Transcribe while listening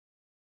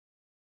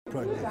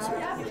pregnancy.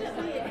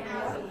 Definitely an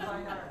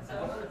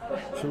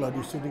hour. Shall I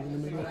be sitting in the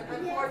middle?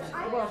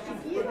 Yes,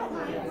 if you don't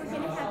mind, we're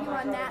going to have you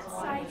on that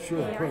side Sure,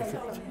 there.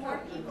 perfect. So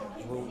more people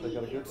can Well, they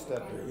got a good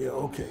step here. Yeah,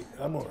 okay,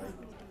 I'm all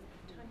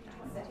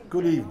right.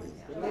 Good evening.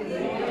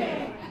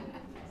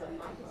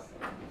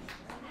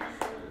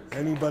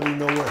 Anybody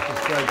know where to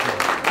start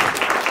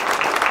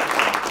from?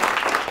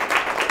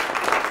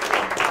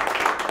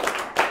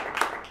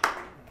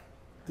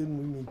 Didn't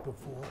we meet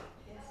before?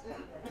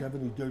 Do you have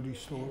any dirty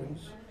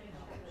stories?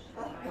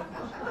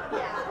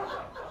 Yeah.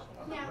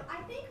 Now,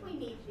 I think we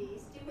need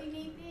these. Do we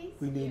need these?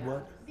 We need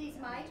what? These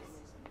mics?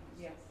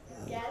 Yes.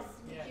 Yes,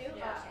 you do?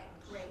 Okay,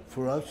 great.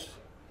 For us?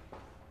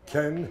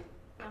 Ken?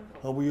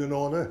 Are we in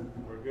order?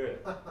 We're good.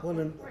 What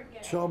a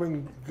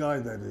charming guy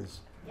that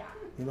is. Yeah.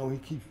 You know, he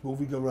keeps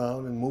moving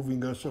around and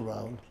moving us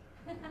around.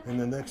 And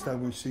the next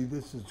time we see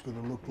this, it's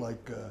going to look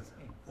like a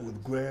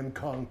grand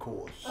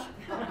concourse.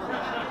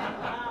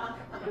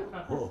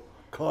 Or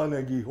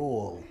Carnegie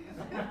Hall.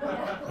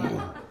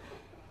 Yeah,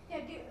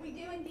 we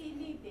do indeed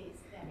need these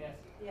then. Yes.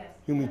 Yes.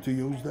 You mean to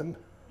use them?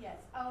 Yes.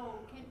 Oh,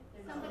 can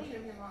somebody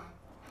put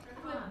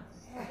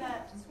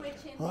the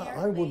switch in there,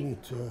 I please?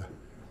 wouldn't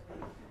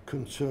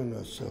concern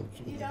ourselves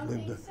with You it, don't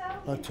Linda. think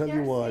so? I'll tell They're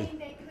you why. saying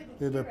they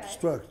couldn't It hear us.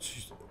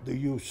 obstructs the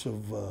use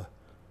of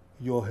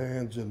your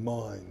hands and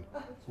mine.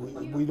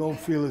 We don't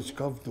feel as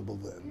comfortable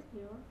then.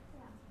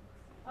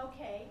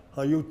 Okay.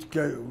 Are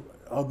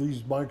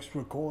these mics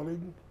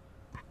recording?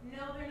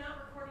 No, they're not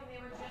recording.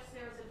 They were just,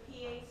 there was a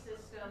PA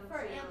system For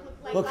to.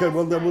 ampli- like Okay, last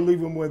well then we'll night.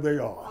 leave them where they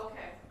are.